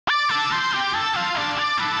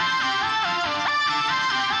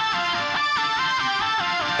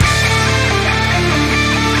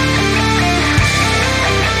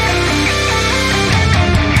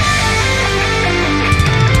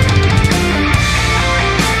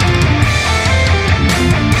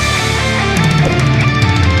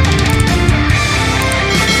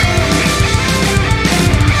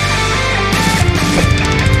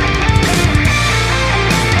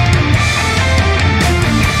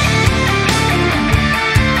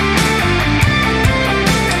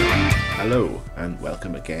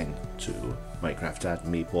again to Minecraft Dad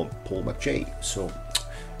and me, Paul McJ. So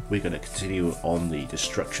we're going to continue on the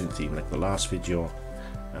destruction theme like the last video,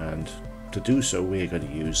 and to do so we're going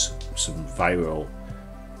to use some viral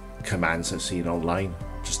commands I've seen online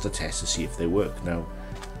just to test to see if they work. Now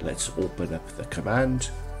let's open up the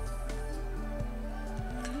command.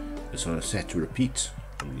 It's on a set to repeat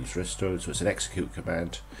and these restored, so it's an execute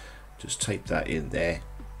command. Just type that in there.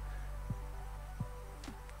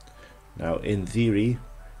 Now in theory,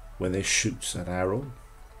 when they shoot an arrow,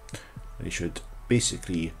 they should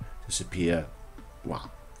basically disappear.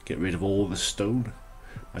 Well, get rid of all the stone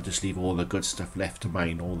and just leave all the good stuff left to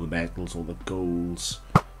mine, all the metals, all the golds.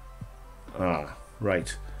 Ah,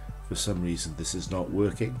 right. For some reason this is not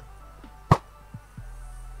working.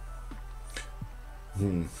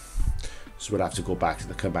 So we'll have to go back to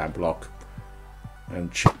the command block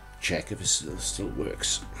and check if it still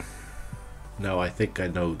works. Now I think I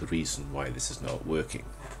know the reason why this is not working.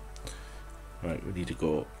 Right, we need to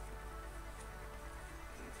go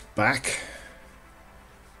back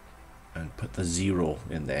and put the 0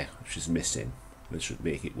 in there, which is missing. This should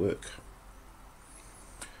make it work.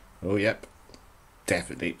 Oh yep,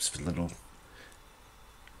 definitely it's little.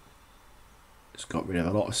 It's got rid of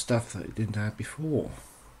a lot of stuff that it didn't have before.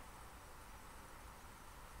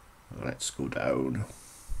 Let's go down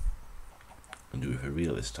and do it for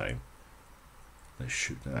real this time. Let's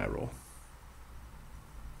shoot an arrow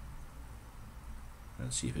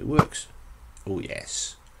and see if it works. Oh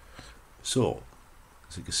yes. So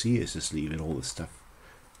as you can see, it's just leaving all the stuff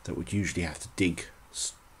that would usually have to dig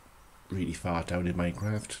really far down in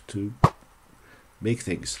Minecraft to make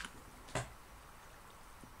things.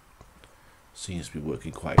 Seems to be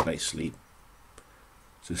working quite nicely.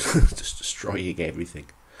 Just destroying everything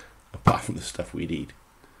apart from the stuff we need.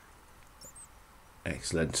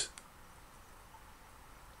 Excellent.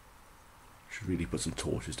 Should really put some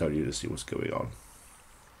torches down here to see what's going on.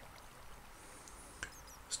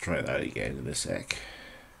 Let's try that again in a sec.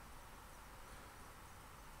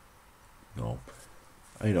 No,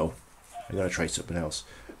 I know. I'm gonna try something else.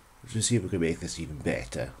 Let's see if we can make this even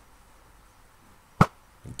better.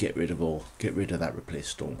 And get rid of that replace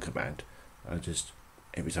stone command. And just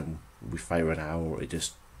every time we fire an arrow, it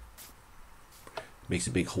just makes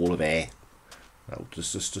a big hole of air. That'll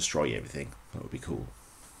just destroy everything. That would be cool.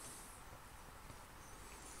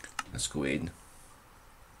 Let's go in.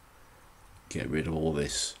 Get rid of all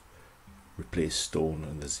this. Replace stone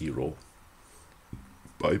and the 0.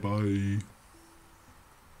 Bye bye.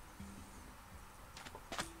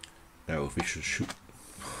 Now if we should shoot.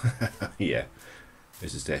 Yeah,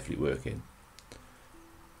 this is definitely working.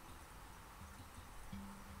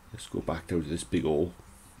 Let's go back down to this big hole.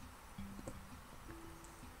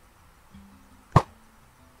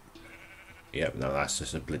 Yep, now that's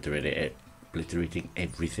just obliterating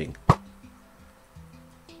everything.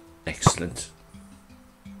 Excellent.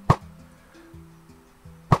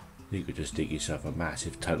 You could just dig yourself a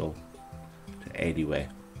massive tunnel to anywhere.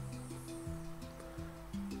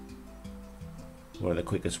 One of the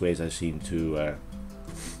quickest ways I've seen to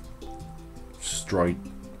destroy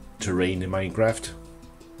terrain in Minecraft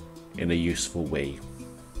in a useful way.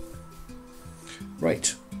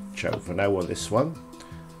 Right, ciao for now on this one.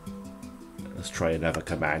 Let's try another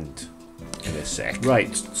command in a sec.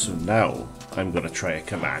 Right, so now I'm going to try a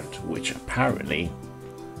command which apparently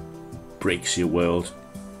breaks your world,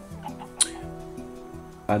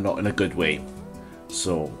 and not in a good way.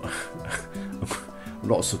 So I'm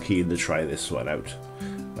not so keen to try this one out.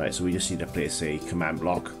 Right, so we just need to place a command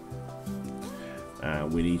block.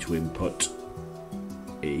 We need to input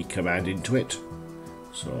a command into it.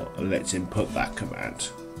 So let's input that command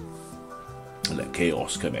and let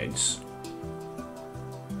chaos commence.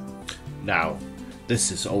 Now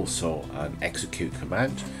this is also an execute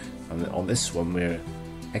command, and on this one we're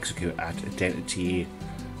execute at identity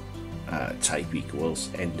type equals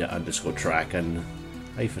ender underscore dragon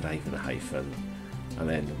hyphen hyphen hyphen, and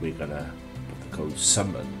then we're gonna put the code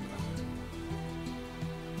summon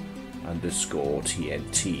underscore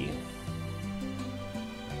TNT,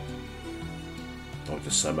 or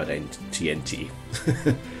just summon TNT.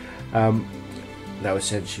 Now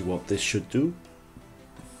essentially what this should do,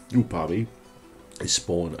 is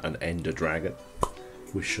spawn an ender dragon,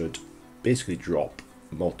 which should basically drop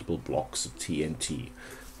multiple blocks of TNT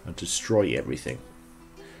and destroy everything.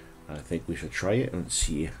 I think we should try it and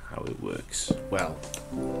see how it works. Well,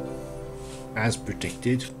 as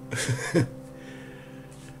predicted,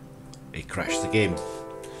 it crashed the game.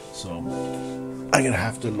 So I'm gonna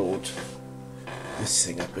have to load this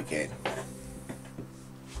thing up again.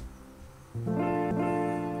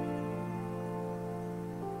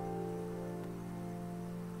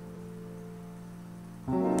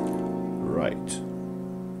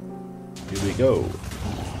 go.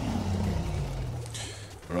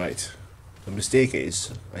 Right. The mistake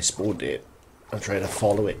is I spawned it and tried to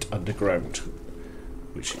follow it underground,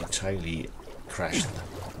 which entirely crashed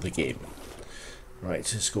the game. Right,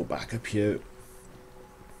 let's go back up here.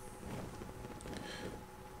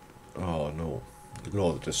 Oh no, look at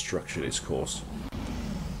all the destruction it's caused.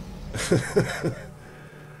 You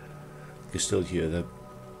can still hear the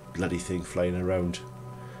bloody thing flying around,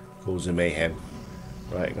 causing mayhem.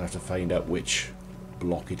 Right, I'm gonna have to find out which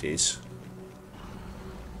block it is.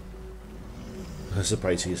 I'm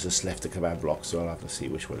surprised he's just left the command block, so I'll have to see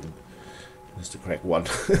which one is the correct one.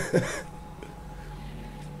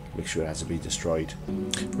 Make sure it hasn't been destroyed.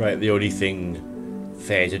 Right, the only thing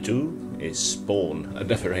fair to do is spawn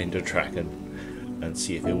another Ender Dragon and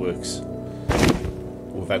see if it works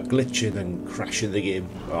without glitching and crashing the game.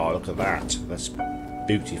 Oh, look at that. That's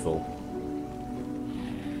beautiful.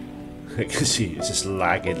 I can see it's just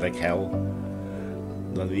lagging like hell.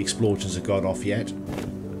 None of the explosions have gone off yet.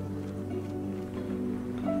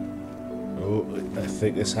 Oh, I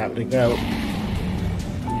think it's happening now.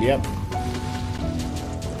 Yep.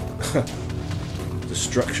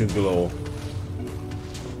 Destruction galore.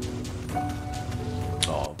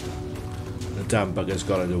 Oh, the damn bugger's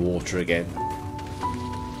gone underwater again.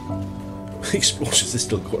 Explosions are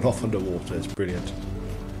still going off underwater. It's brilliant.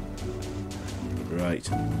 Right.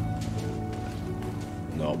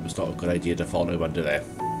 No, it's not a good idea to follow him under there.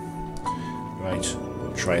 Right,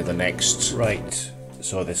 we'll try the next. Right,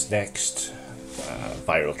 so this next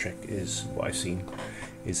viral trick is what I've seen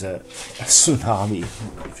is a tsunami,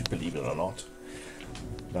 if you believe it or not.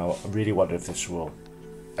 Now, I really wonder if this will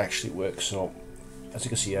actually work. So, as you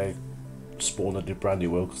can see, I spawned a brand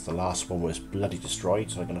new world because the last one was bloody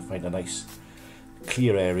destroyed. So I'm going to find a nice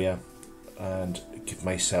clear area and give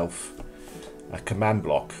myself a command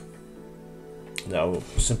block. Now,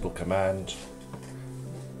 simple command.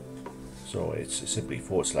 So it's simply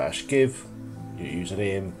 /give. You use a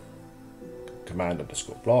name, command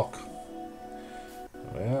 _ block.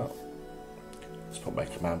 There we are. Let's put my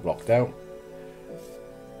command block down.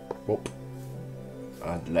 Whoop.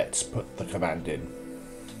 And let's put the command in.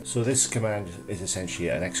 So this command is essentially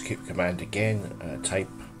an execute command again, type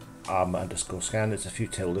armor_scan. There's a few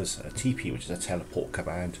tildes, a TP, which is a teleport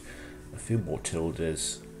command, a few more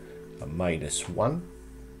tildes, a -1.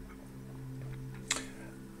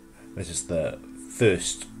 This is the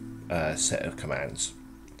first set of commands.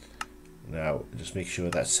 Now just make sure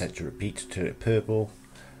that's set to repeat to purple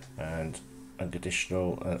and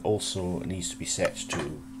unconditional, and also needs to be set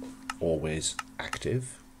to always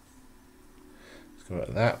active. Let's go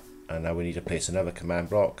like that, and now we need to place another command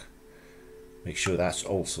block. Make sure that's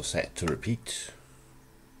also set to repeat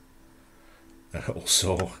and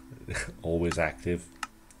also always active.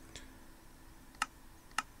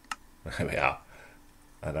 There we are.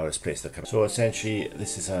 And now let's place the command. So essentially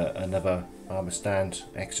this is another armor stand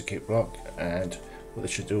execute block, and what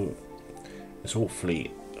this should do is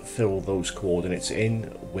hopefully fill those coordinates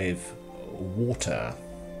in with water.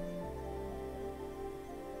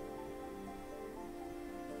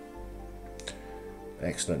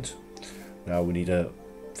 Excellent. Now we need to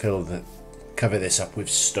cover this up with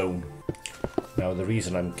stone. Now the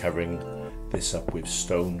reason I'm covering this up with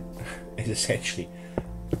stone is essentially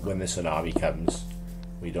when the tsunami comes,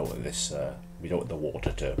 we don't want this. We don't want the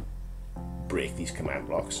water to break these command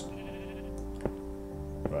blocks.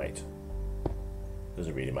 Right.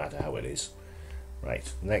 Doesn't really matter how it is.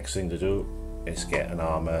 Right. Next thing to do is get an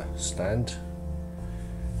armor stand,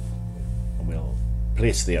 and we'll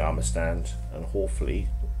place the armor stand, and hopefully.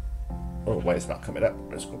 Oh, why it's not coming up?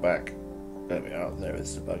 Let's go back. There we are. There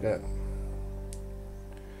is the bugger.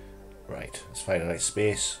 Right. Let's find a nice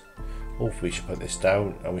space. Hopefully, we should put this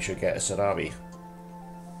down, and we should get a tsunami.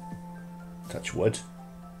 Touch wood.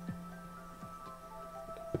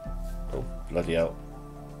 Oh, bloody hell.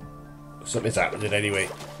 Something's happening anyway.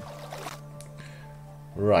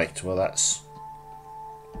 Right, well that's...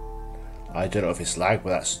 I don't know if it's lag, but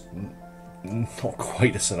that's not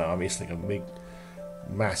quite a tsunami. It's like a big,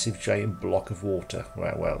 massive, giant block of water.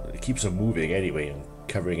 Right, well, it keeps on moving anyway and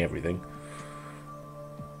covering everything.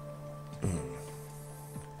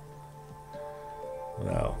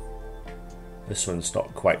 Now, this one's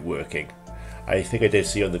not quite working. I think I did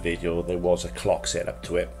see on the video there was a clock set up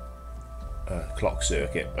to it, a clock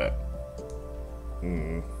circuit, but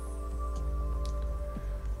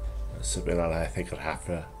that's something that I think I'll have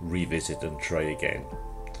to revisit and try again.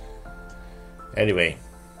 Anyway,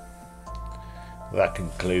 that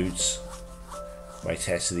concludes my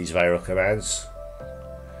test of these viral commands.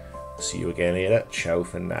 See you again later. Ciao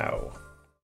for now.